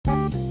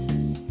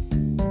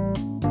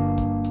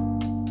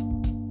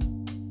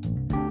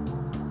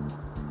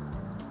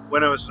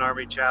When I was an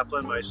Army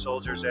chaplain, my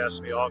soldiers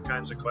asked me all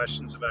kinds of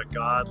questions about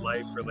God,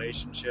 life,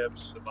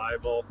 relationships, the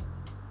Bible,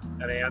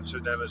 and I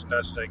answered them as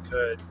best I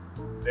could.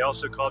 They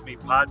also called me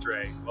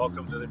Padre.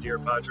 Welcome to the Dear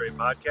Padre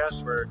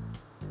podcast, where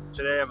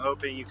today I'm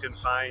hoping you can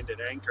find an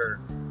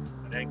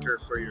anchor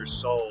for your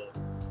soul.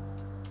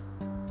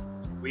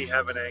 We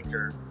have an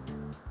anchor,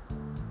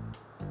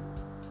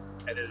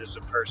 and it is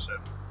a person.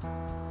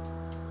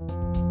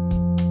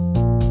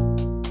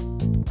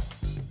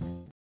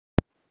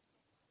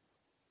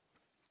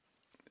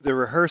 The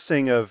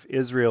rehearsing of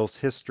Israel's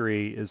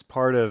history is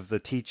part of the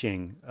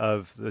teaching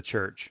of the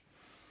church.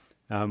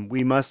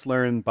 We must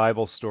learn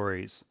Bible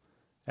stories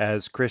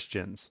as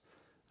Christians.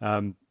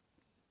 Um,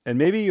 and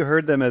maybe you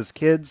heard them as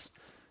kids,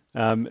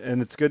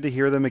 and it's good to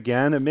hear them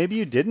again. And maybe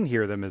you didn't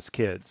hear them as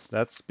kids.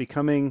 That's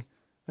becoming,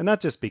 and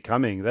not just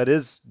becoming, that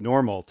is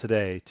normal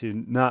today to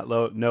not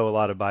know a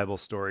lot of Bible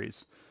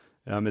stories.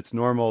 It's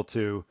normal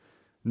to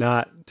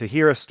not to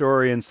hear a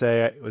story and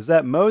say, was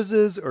that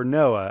Moses or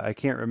Noah? I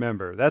can't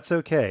remember. That's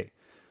okay.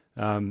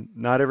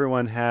 Not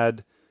everyone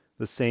had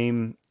the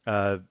same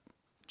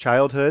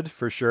childhood,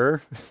 for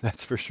sure.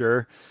 That's for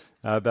sure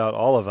about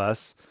all of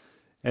us.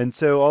 And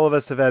so all of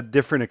us have had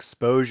different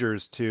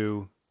exposures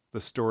to the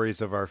stories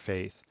of our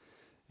faith.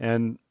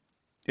 And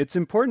it's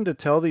important to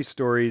tell these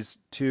stories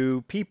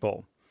to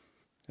people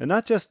and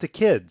not just to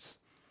kids.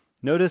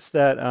 Notice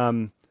that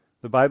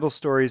the Bible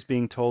stories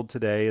being told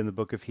today in the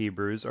book of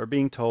Hebrews are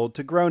being told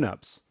to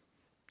grown-ups,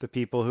 to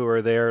people who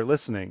are there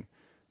listening.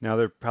 Now,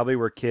 there probably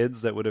were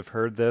kids that would have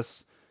heard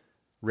this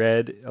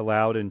read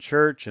aloud in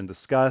church and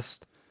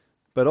discussed,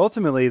 but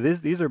ultimately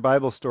these are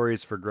Bible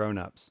stories for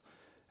grown-ups.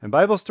 And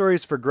Bible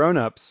stories for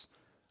grown-ups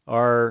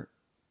are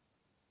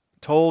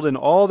told in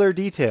all their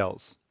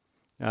details.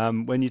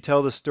 When you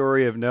tell the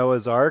story of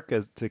Noah's Ark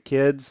to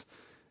kids,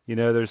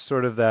 there's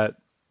sort of that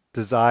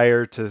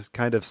desire to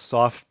kind of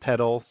soft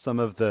pedal some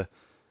of the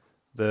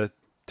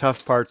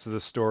tough parts of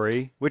the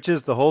story, which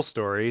is the whole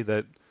story,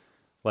 that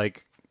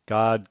like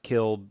God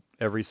killed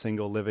every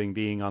single living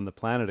being on the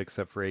planet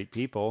except for 8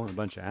 people and a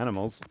bunch of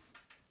animals.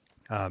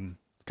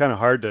 It's kind of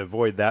hard to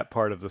avoid that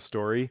part of the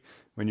story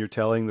when you're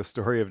telling the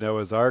story of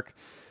Noah's Ark.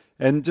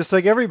 And just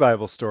like every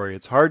Bible story,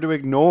 it's hard to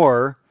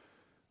ignore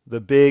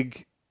the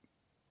big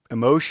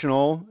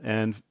emotional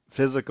and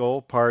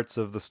physical parts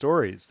of the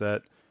stories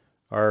that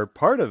are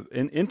part of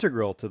and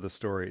integral to the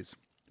stories.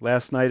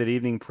 Last night at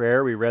evening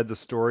prayer, we read the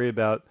story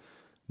about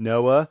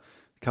Noah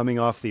coming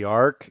off the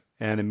ark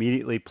and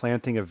immediately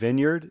planting a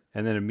vineyard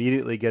and then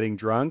immediately getting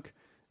drunk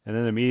and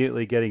then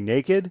immediately getting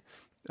naked.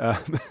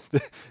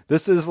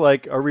 This is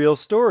like a real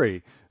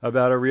story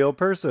about a real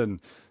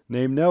person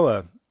named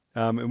Noah.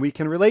 And we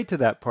can relate to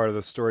that part of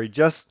the story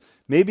just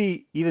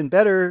maybe even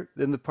better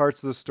than the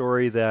parts of the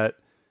story that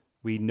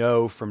we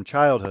know from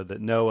childhood, that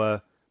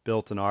Noah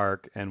built an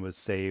ark and was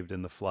saved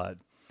in the flood.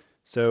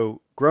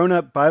 So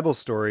grown-up Bible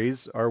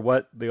stories are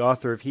what the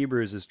author of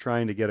Hebrews is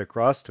trying to get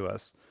across to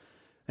us.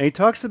 And he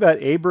talks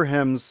about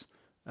Abraham's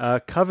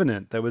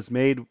covenant that was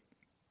made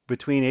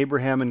between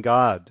Abraham and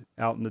God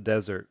out in the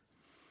desert.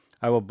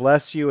 I will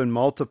bless you and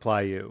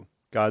multiply you,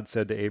 God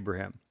said to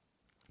Abraham.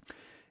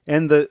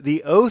 And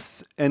the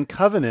oath and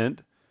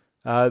covenant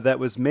that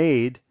was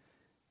made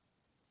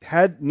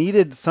had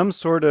needed some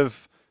sort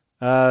of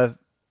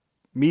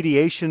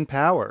mediation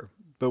power.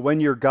 But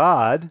when you're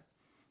God,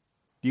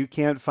 you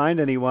can't find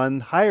anyone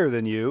higher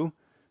than you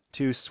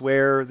to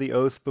swear the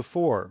oath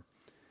before.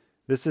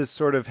 This is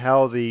sort of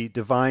how the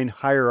divine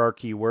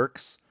hierarchy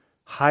works.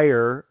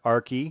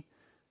 Hierarchy,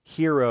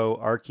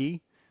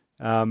 hierarchy,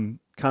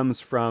 comes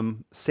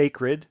from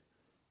sacred,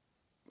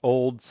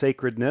 old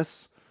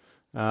sacredness,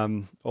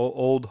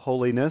 old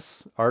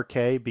holiness,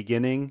 arche,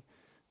 beginning,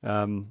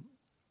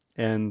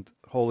 and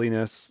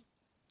holiness,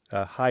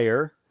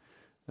 higher.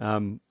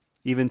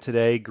 Even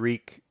today,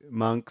 Greek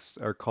monks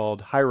are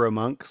called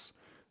hieromonks,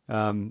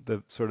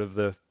 the sort of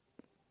the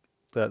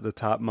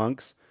top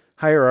monks.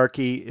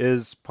 Hierarchy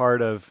is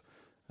part of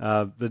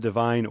the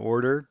divine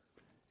order.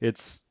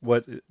 It's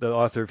what the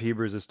author of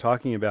Hebrews is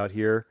talking about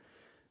here,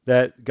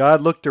 that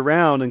God looked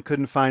around and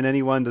couldn't find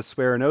anyone to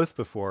swear an oath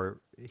before.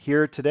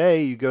 Here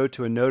today, you go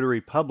to a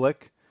notary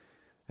public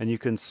and you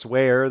can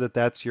swear that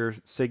that's your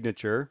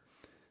signature.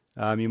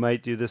 You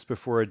might do this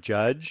before a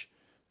judge.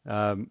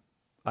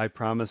 I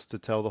promise to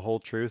tell the whole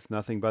truth,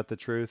 nothing but the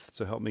truth,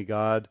 so help me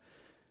God.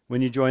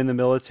 When you join the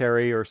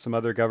military or some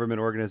other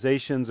government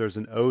organizations, there's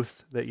an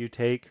oath that you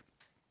take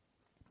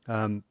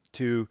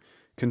to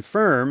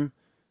confirm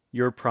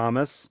your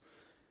promise.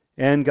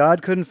 And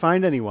God couldn't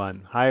find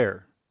anyone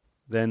higher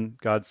than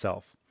God's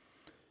self.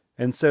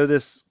 And so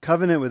this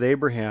covenant with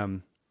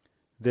Abraham,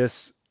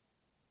 this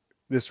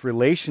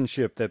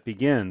relationship that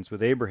begins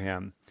with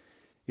Abraham,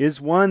 is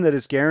one that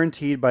is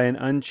guaranteed by an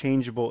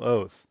unchangeable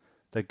oath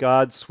that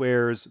God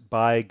swears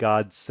by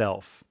God's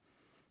self.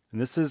 And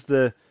this is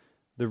the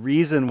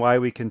reason why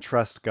we can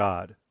trust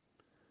God.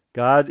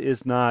 God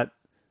is not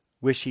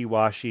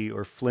wishy-washy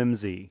or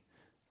flimsy.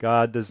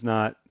 God does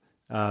not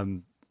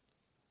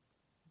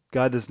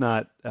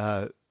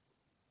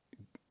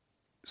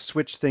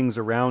switch things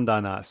around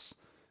on us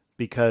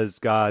because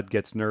God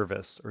gets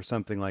nervous or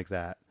something like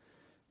that.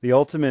 The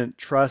ultimate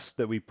trust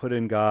that we put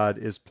in God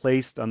is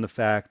placed on the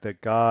fact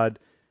that God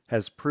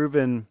has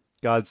proven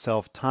God's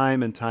self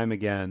time and time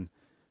again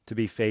to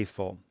be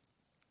faithful,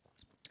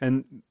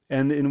 and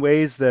in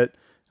ways that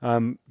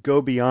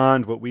go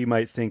beyond what we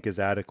might think is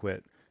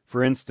adequate.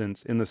 For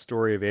instance, in the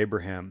story of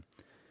Abraham,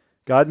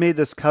 God made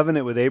this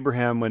covenant with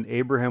Abraham when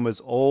Abraham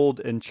was old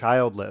and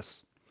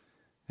childless,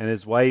 and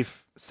his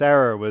wife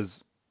Sarah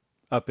was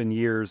up in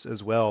years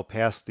as well,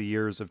 past the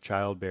years of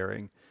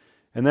childbearing.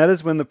 And that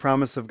is when the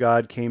promise of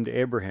God came to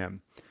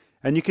Abraham.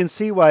 And you can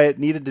see why it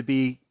needed to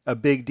be a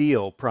big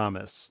deal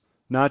promise,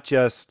 not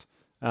just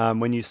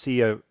when you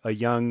see a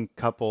young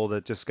couple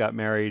that just got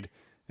married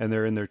and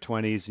they're in their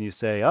 20s and you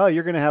say, oh,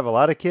 you're going to have a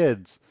lot of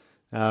kids.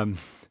 Um,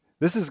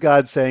 this is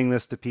God saying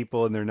this to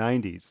people in their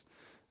 90s.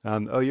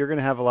 Oh, you're going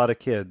to have a lot of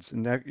kids.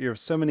 And you have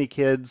so many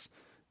kids,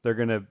 they're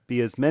going to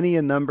be as many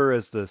in number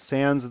as the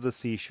sands of the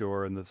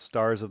seashore and the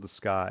stars of the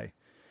sky.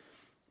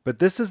 But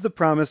this is the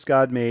promise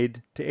God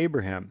made to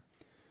Abraham,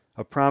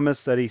 a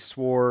promise that he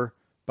swore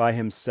by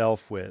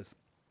himself with.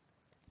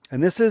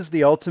 And this is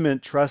the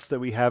ultimate trust that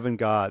we have in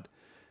God,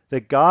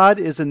 that God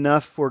is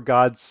enough for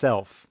God's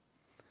self,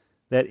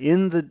 that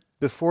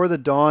before the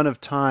dawn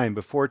of time,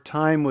 before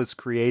time was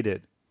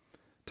created,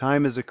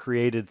 time is a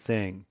created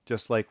thing,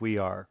 just like we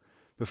are.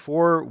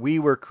 Before we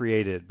were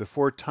created,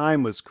 before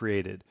time was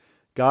created,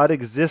 God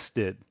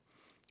existed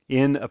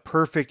in a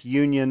perfect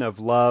union of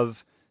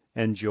love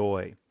and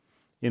joy,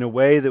 in a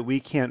way that we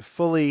can't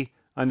fully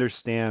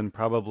understand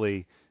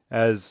probably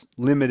as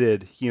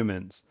limited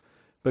humans.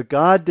 But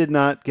God did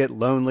not get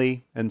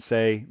lonely and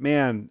say,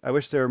 man, I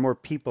wish there were more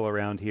people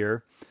around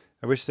here.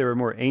 I wish there were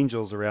more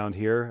angels around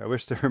here. I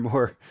wish there were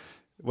more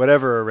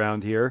whatever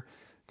around here.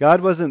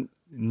 God wasn't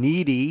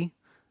needy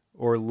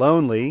or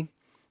lonely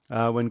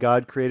when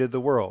God created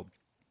the world.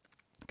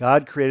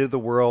 God created the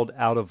world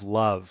out of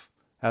love,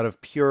 out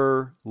of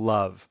pure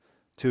love,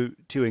 to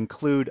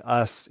include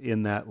us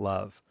in that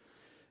love.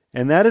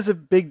 And that is a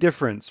big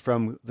difference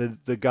from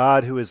the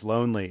God who is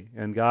lonely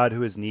and God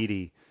who is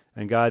needy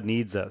and God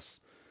needs us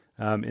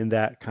in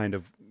that kind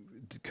of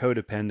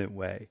codependent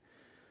way.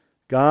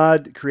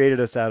 God created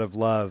us out of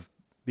love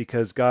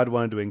because God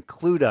wanted to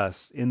include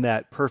us in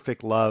that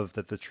perfect love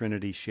that the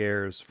Trinity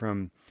shares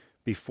from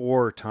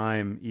before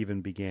time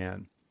even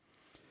began.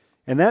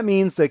 And that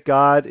means that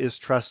God is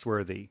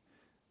trustworthy,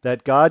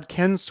 that God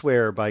can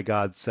swear by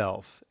God's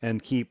self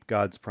and keep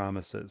God's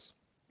promises.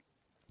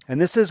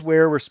 And this is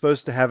where we're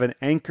supposed to have an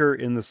anchor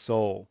in the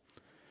soul.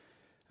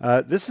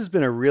 This has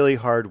been a really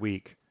hard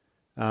week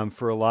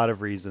for a lot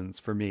of reasons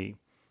for me.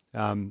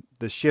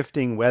 The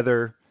shifting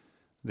weather,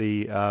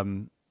 the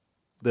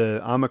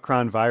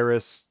Omicron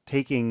virus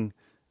taking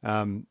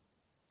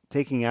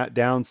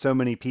down so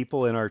many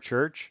people in our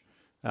church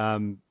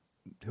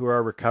who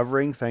are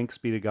recovering, thanks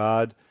be to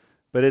God.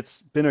 But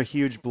it's been a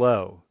huge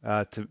blow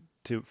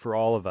for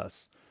all of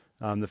us.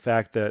 The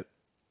fact that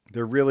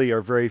there really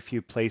are very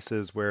few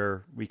places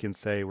where we can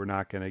say we're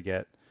not going to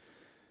get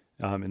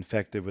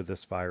infected with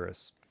this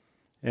virus.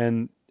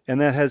 And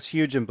that has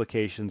huge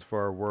implications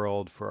for our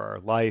world, for our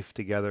life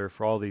together,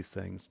 for all these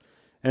things.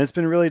 And it's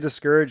been really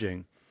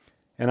discouraging.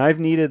 And I've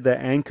needed the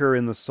anchor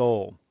in the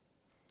soul,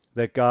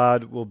 that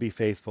God will be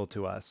faithful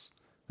to us,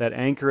 that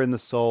anchor in the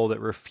soul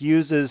that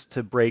refuses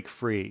to break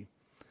free.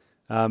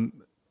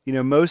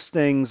 Most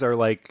things are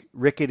like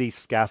rickety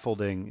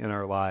scaffolding in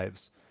our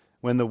lives.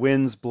 When the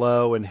winds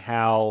blow and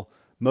howl,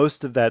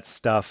 most of that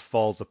stuff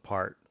falls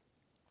apart.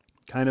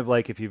 Kind of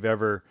like if you've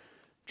ever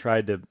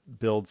tried to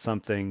build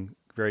something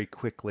very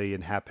quickly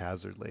and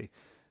haphazardly.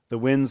 The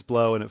winds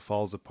blow and it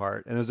falls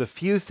apart. And there's a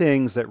few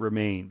things that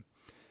remain.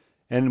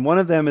 And one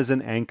of them is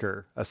an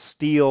anchor, a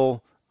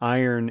steel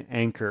iron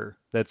anchor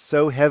that's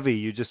so heavy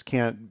you just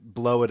can't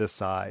blow it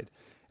aside.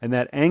 And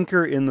that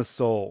anchor in the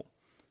soul,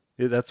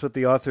 that's what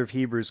the author of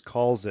Hebrews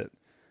calls it.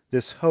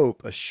 This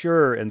hope, a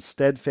sure and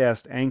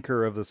steadfast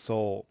anchor of the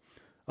soul,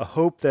 a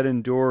hope that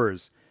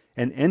endures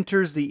and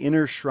enters the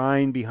inner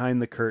shrine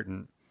behind the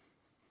curtain.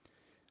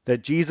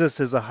 That Jesus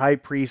is a high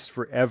priest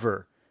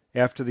forever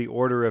after the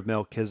order of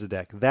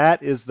Melchizedek.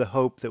 That is the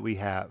hope that we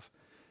have.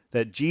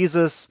 That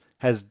Jesus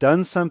has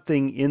done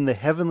something in the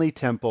heavenly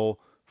temple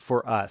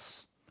for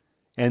us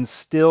and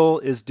still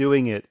is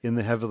doing it in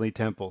the heavenly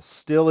temple,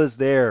 still is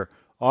there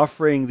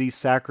offering these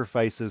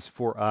sacrifices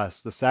for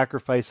us, the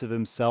sacrifice of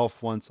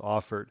himself once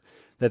offered,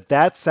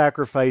 that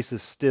sacrifice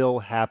is still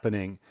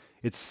happening.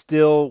 It's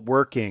still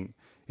working.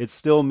 It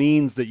still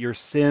means that your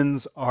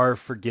sins are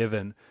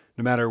forgiven.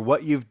 No matter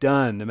what you've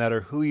done, no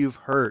matter who you've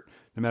hurt,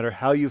 no matter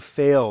how you've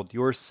failed,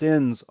 your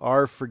sins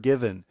are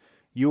forgiven.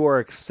 You are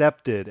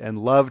accepted and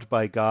loved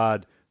by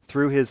God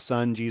through his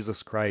Son,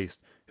 Jesus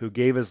Christ, who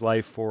gave his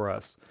life for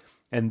us.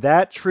 And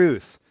that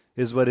truth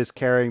is what is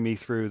carrying me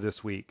through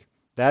this week.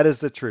 That is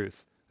the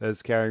truth that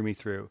is carrying me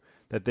through.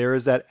 That there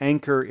is that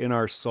anchor in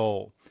our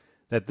soul.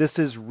 That this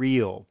is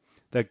real.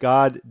 That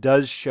God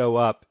does show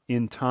up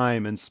in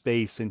time and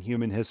space in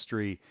human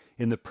history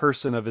in the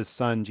person of his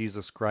Son,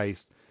 Jesus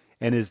Christ.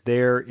 and is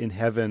there in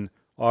heaven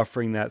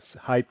offering that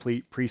high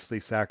priestly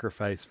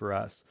sacrifice for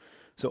us.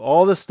 So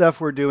all the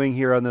stuff we're doing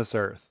here on this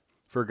earth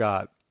for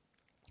God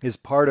is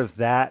part of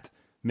that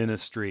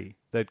ministry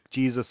that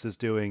Jesus is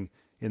doing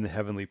in the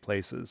heavenly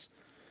places.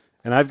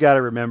 And I've got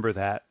to remember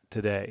that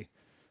today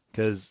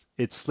because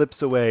it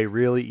slips away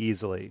really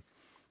easily.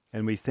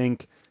 And we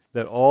think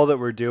that all that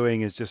we're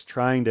doing is just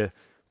trying to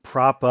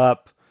prop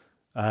up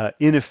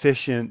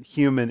inefficient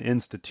human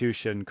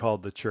institution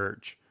called the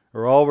church,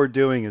 or all we're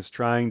doing is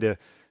trying to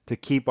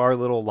keep our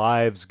little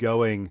lives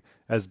going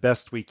as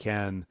best we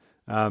can.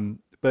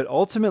 But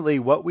ultimately,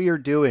 what we are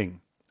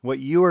doing, what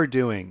you are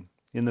doing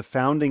in the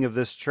founding of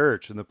this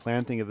church and the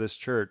planting of this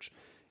church,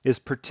 is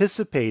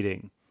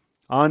participating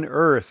on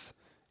earth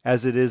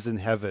as it is in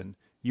heaven.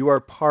 You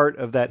are part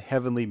of that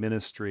heavenly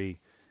ministry,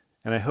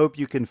 and I hope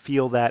you can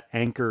feel that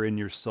anchor in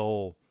your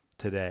soul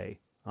today.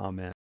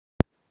 Amen.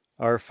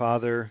 Our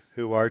Father,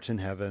 who art in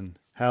heaven,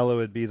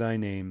 hallowed be thy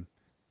name.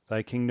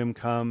 Thy kingdom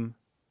come,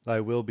 thy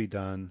will be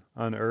done,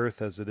 on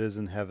earth as it is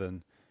in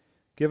heaven.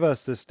 Give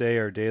us this day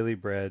our daily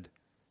bread,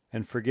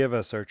 and forgive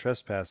us our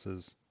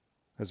trespasses,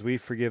 as we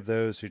forgive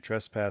those who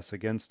trespass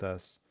against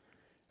us.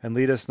 And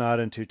lead us not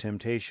into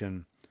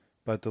temptation,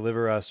 but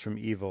deliver us from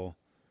evil.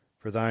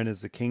 For thine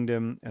is the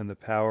kingdom, and the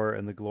power,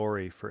 and the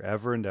glory,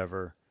 forever and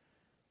ever.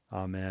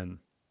 Amen.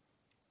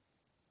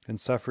 And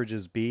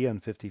suffrages B on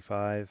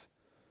 55.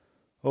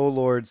 O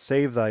Lord,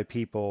 save thy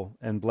people,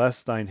 and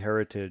bless thine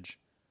heritage.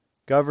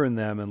 Govern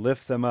them, and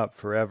lift them up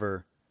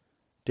forever.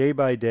 Day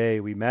by day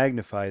we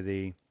magnify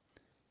thee,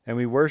 and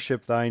we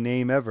worship thy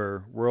name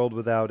ever, world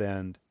without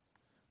end.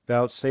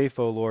 Vouchsafe,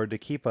 O Lord, to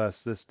keep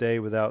us this day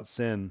without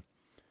sin.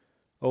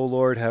 O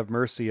Lord, have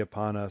mercy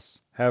upon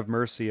us, have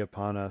mercy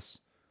upon us.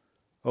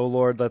 O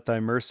Lord, let thy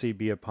mercy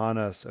be upon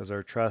us, as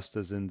our trust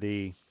is in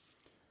thee.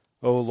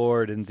 O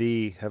Lord, in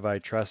thee have I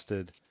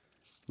trusted.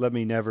 Let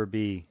me never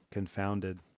be confounded.